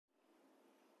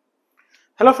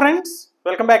Hello friends,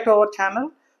 welcome back to our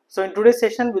channel. So in today's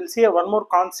session we'll see one more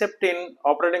concept in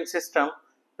operating system,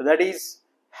 that is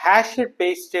hashed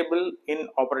page table in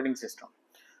operating system.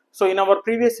 So in our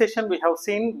previous session we have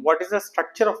seen what is the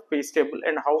structure of page table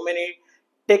and how many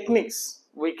techniques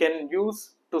we can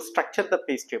use to structure the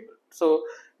page table. So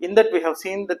in that we have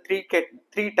seen the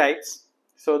three types.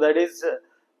 So that is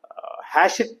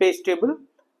hashed page table,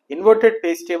 inverted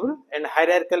page table and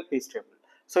hierarchical page table.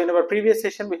 So in our previous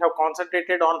session we have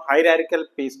concentrated on hierarchical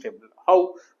page table,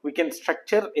 how we can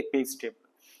structure a page table.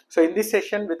 So in this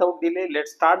session, without delay,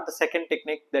 let's start the second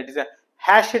technique, that is a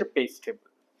hashed page table.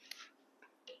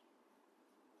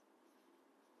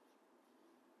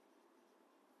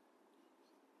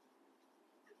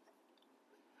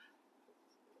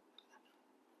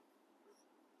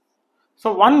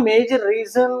 So one major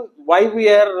reason why we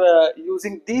are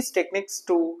using these techniques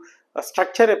to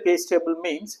structure a page table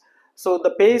means, so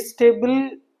the page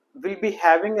table will be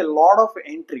having a lot of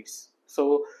entries.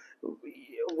 So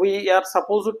we are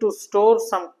supposed to store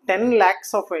some 10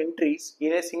 lakhs of entries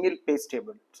in a single page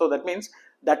table. So that means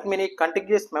that many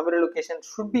contiguous memory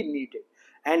locations should be needed,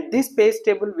 and this page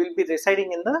table will be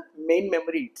residing in the main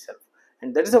memory itself,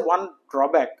 and that is the one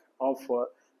drawback of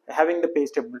having the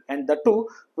page table. And the two,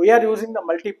 we are using the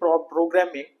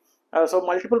multi-programming, so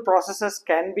multiple processes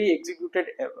can be executed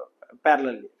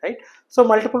parallelly, right? So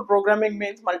multiple programming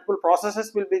means multiple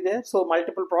processes will be there. So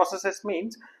multiple processes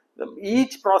means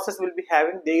each process will be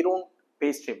having their own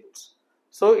page tables.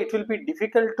 So it will be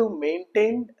difficult to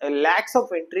maintain lakhs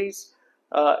of entries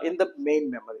in the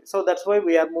main memory. So that's why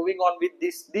we are moving on with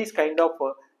these kind of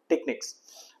techniques.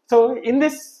 So in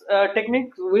this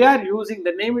technique we are using,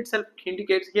 the name itself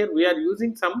indicates here, we are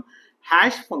using some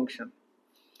hash function.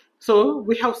 So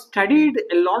we have studied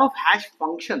a lot of hash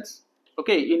functions,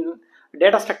 okay, in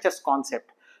data structures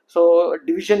concept. So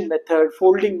division method,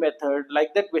 folding method,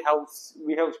 like that we have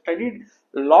studied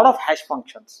a lot of hash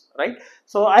functions, right?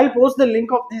 So I'll post the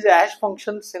link of these hash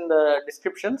functions in the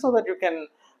description so that you can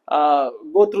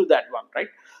go through that one, right?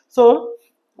 So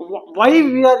why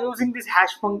we are using this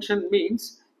hash function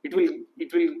means it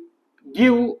will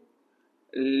give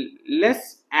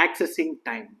less accessing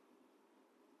time.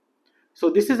 So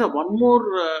this is a one more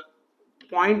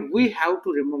point we have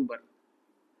to remember.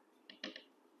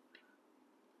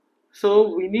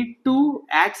 So we need to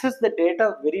access the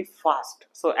data very fast.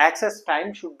 So access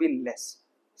time should be less.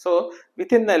 So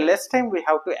within the less time we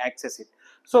have to access it.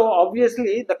 So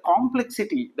obviously the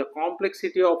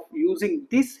complexity of using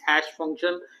this hash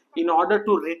function in order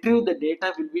to retrieve the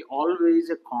data will be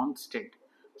always a constant.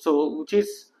 So which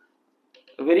is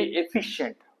very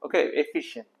efficient, okay,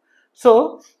 efficient.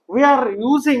 So we are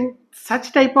using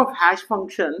such type of hash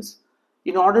functions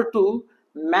in order to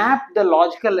map the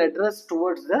logical address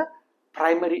towards the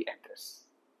primary address,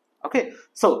 okay.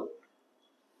 So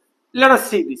let us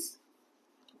see this.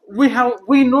 We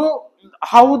know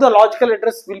how the logical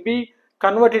address will be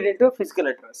converted into a physical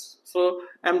address. So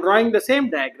I am drawing the same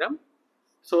diagram.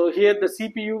 So here the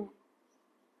CPU,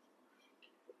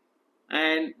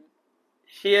 and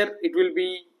here it will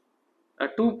be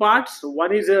two parts.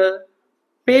 One is a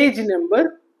page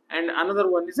number and another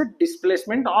one is a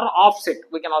displacement or offset.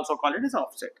 We can also call it as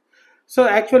offset. So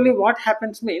actually what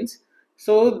happens means,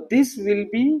 so this will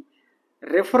be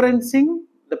referencing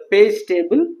the page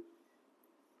table.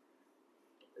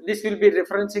 This will be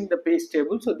referencing the page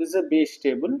table. So this is a page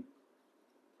table,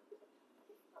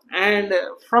 and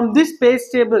from this page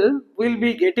table we'll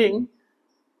be getting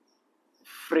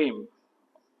frame.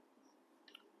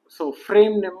 So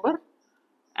frame number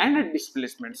and a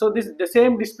displacement. So this, the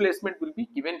same displacement will be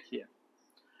given here,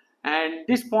 and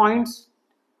this points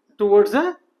towards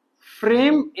a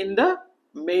frame in the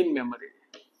main memory.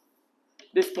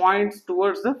 This points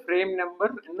towards the frame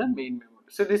number in the main memory.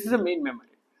 So this is a main memory,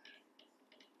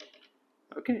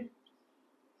 okay,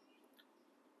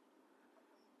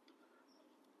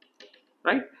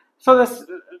 right? So that's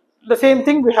the same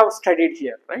thing we have studied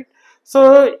here, right?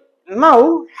 So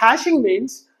now hashing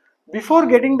means before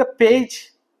getting the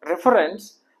page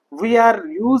reference we are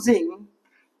using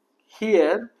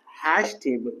here hash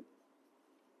table,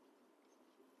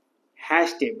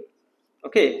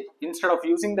 okay. Instead of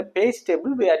using the page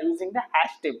table we are using the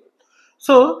hash table.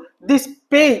 So this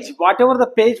page, whatever the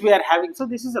page we are having, so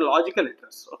this is a logical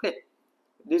address, okay,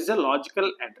 this is a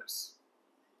logical address,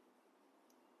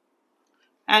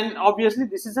 and obviously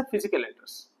this is a physical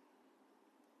address,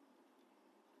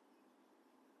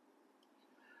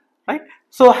 right?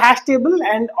 So hash table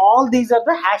and all these are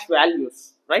the hash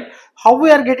values, right? How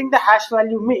we are getting the hash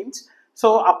value means,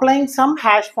 so applying some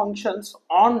hash functions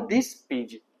on this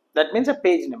page, That means a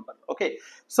page number. Okay,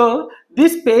 so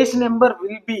this page number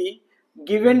will be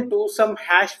given to some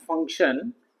hash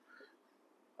function.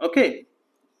 Okay,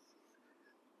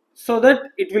 so that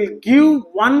it will give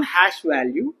one hash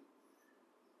value.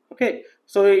 Okay,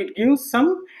 so it gives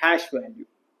some hash value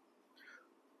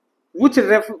which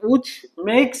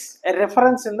makes a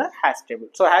reference in the hash table.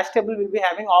 So hash table will be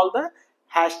having all the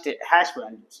hash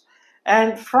values,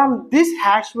 and from this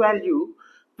hash value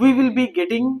we will be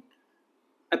getting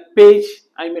a page,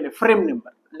 I mean a frame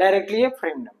number, directly a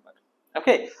frame number.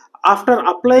 Okay, after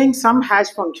applying some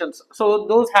hash functions, so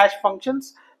those hash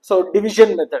functions, so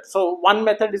division method, so one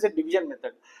method is a division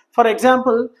method. For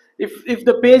example, if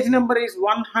the page number is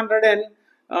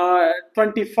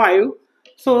 125,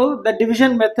 so the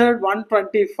division method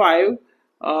 125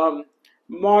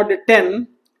 mod 10,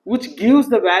 which gives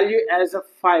the value as a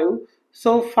 5,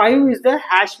 so 5 is the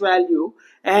hash value,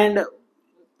 and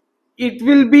it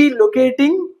will be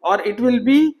locating, or it will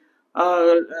be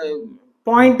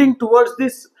pointing towards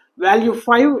this value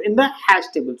 5 in the hash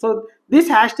table. So this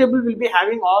hash table will be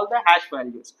having all the hash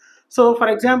values. So for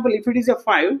example, if it is a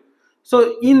 5,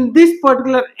 so in this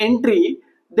particular entry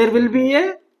there will be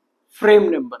a frame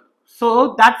number,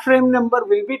 so that frame number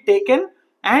will be taken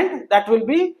and that will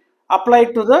be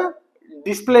applied to the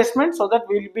displacement, so that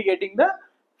we will be getting the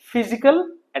physical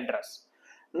address.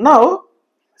 Now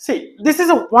see, this is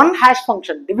a one hash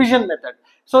function, division method.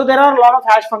 So there are a lot of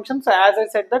hash functions. As I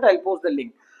said that, I'll post the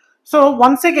link. So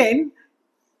once again,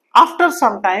 after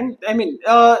some time, I mean,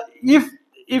 if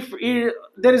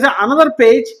there is another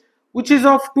page which is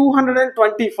of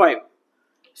 225.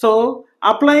 So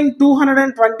applying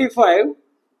 225,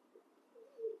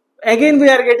 again we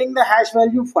are getting the hash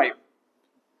value 5.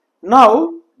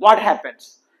 Now what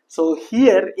happens? So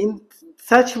here in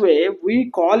such way we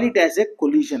call it as a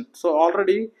collision. So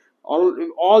already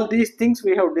all these things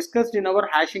we have discussed in our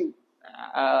hashing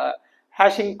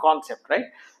concept, right?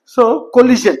 So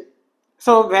collision.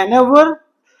 So whenever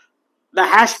the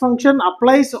hash function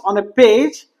applies on a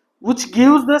page which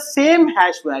gives the same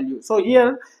hash value. So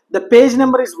here the page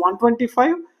number is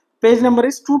 125, page number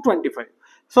is 225.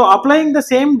 So applying the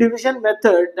same division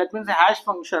method, that means the hash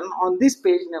function on this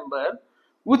page number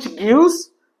which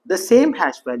gives the same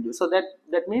hash value. So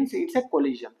that means it's a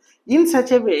collision. In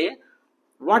such a way,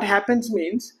 what happens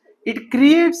means it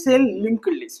creates a linked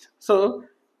list. So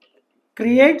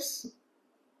creates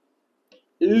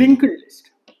linked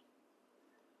list.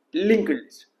 Linked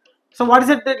list. So what is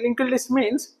it that linked list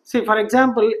means? See, for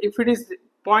example, if it is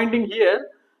pointing here,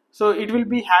 so it will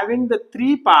be having the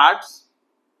three parts.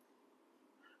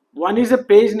 One is a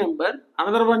page number,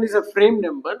 another one is a frame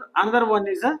number, another one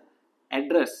is a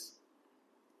address.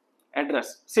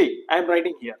 See, I am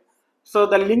writing here. So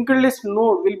the linked list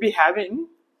node will be having,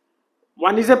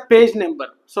 one is a page number,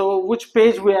 so which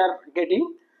page we are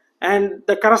getting, and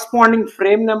the corresponding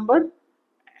frame number,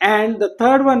 and the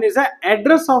third one is the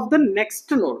address of the next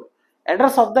node.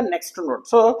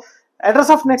 So address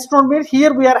of next node means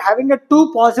here we are having a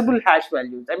two possible hash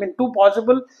values, I mean two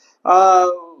possible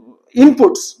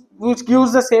inputs which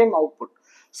gives the same output.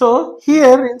 So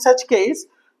here in such case,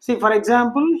 see, for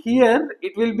example, here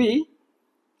it will be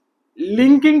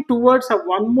linking towards a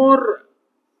one more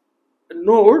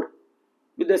node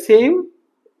with the same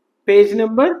page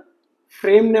number,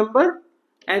 frame number,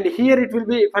 and here it will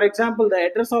be, for example, the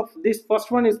address of this first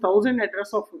one is 1000,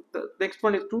 address of the next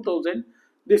one is 2000.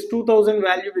 This 2000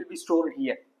 value will be stored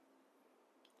here.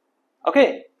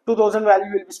 Okay, 2000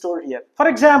 value will be stored here. For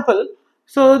example,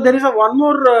 so there is a one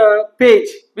more page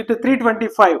with the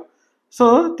 325.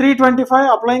 So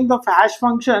 325, applying the hash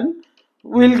function,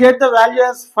 we'll get the value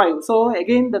as 5. So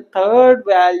again the third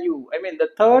value, I mean the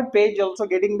third page also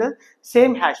getting the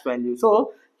same hash value.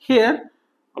 So here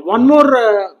one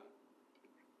more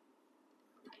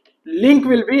link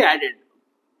will be added,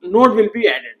 node will be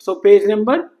added. So page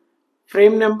number,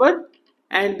 frame number,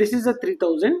 and this is a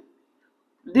 3000.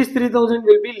 This 3000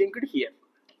 will be linked here.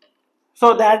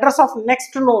 So the address of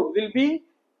next node will be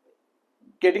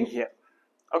getting here.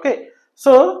 Okay,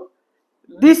 so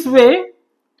this way.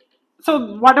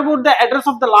 So what about the address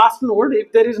of the last node?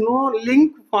 If there is no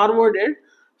link forwarded,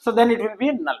 so then it will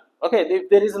be null. Okay, if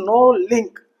there is no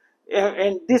link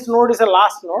and this node is a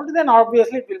last node, then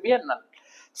obviously it will be a null.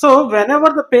 So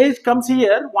whenever the page comes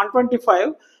here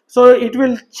 125, so it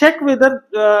will check whether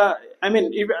I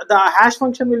mean if the hash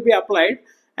function will be applied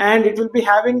and it will be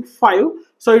having 5,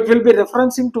 so it will be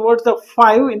referencing towards the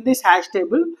 5 in this hash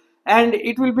table, and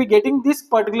it will be getting this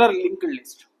particular linked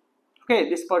list. Okay,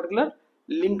 this particular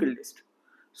linked list.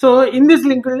 So in this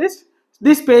linked list,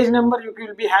 this page number you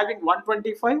will be having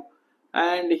 125,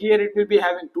 and here it will be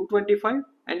having 225,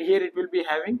 and here it will be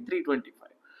having 325.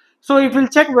 So it will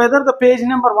check whether the page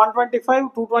number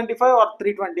 125, 225 or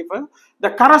 325, the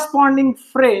corresponding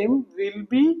frame will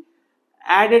be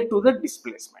added to the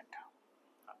displacement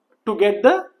to get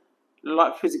the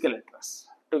physical address,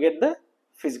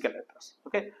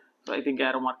 okay. So I think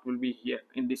arrow mark will be here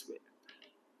in this way,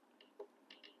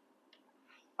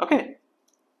 okay.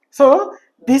 So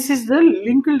this is the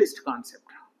linked list concept.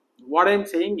 What I am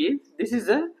saying is this is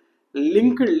a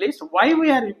linked list. Why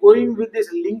we are going with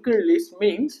this linked list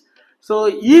means, so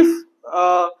if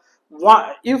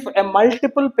a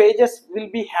multiple pages will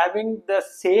be having the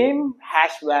same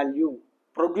hash value,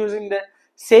 producing the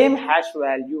same hash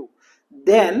value,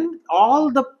 then all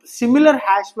the similar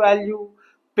hash value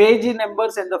page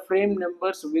numbers and the frame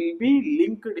numbers will be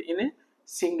linked in a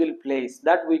single place.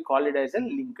 That we call it as a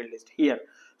linked list here.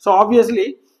 So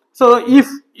obviously, so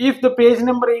if the page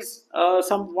number is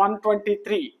some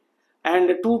 123 and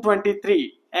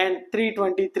 223 and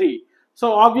 323,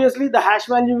 so obviously the hash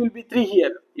value will be 3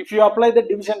 here if you apply the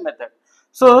division method.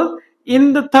 So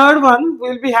in the third one we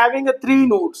will be having a 3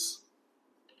 nodes.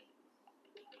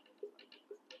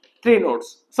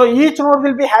 So each node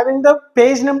will be having the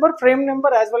page number, frame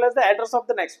number as well as the address of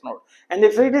the next node. And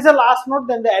if it is a last node,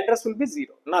 then the address will be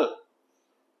 0, null.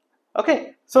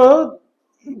 Okay, so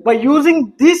by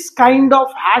using this kind of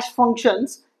hash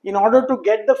functions in order to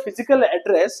get the physical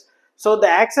address, so the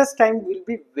access time will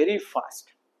be very fast.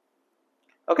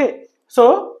 Okay,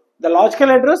 so the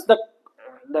logical address,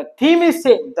 the theme is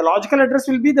same. The logical address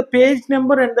will be the page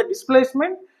number and the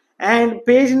displacement, and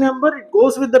page number it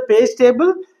goes with the page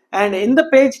table, and in the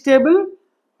page table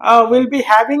we'll be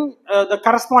having the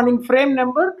corresponding frame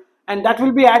number, and that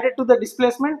will be added to the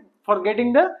displacement for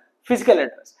getting the physical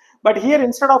address. But here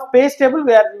instead of page table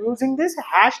we are using this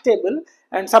hash table,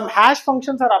 and some hash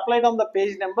functions are applied on the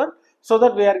page number so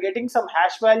that we are getting some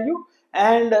hash value,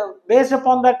 and based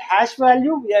upon that hash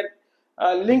value we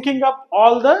are linking up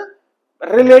all the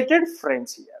related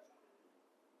frames here.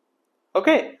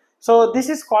 Okay, so this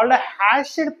is called a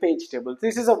hashed page table.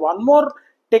 This is a one more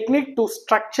technique to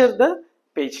structure the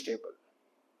page table.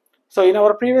 So in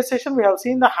our previous session we have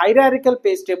seen the hierarchical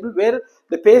page table, where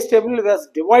the page table was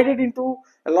divided into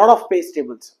a lot of page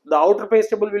tables. The outer page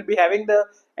table will be having the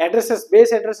addresses,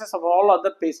 base addresses of all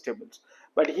other page tables,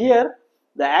 but here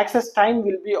the access time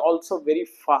will be also very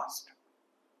fast.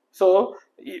 So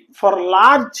for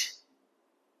large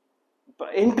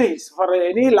entries, for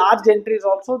any large entries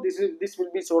also this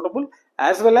will be suitable,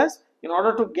 as well as in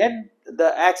order to get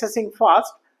the accessing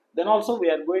fast, then also we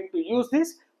are going to use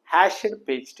this hashed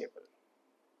page table,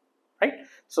 right?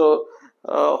 So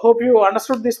hope you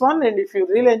understood this one, and if you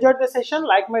really enjoyed the session,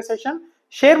 like my session,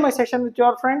 share my session with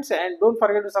your friends, and don't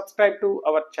forget to subscribe to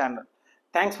our channel.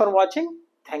 Thanks for watching.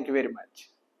 Thank you very much.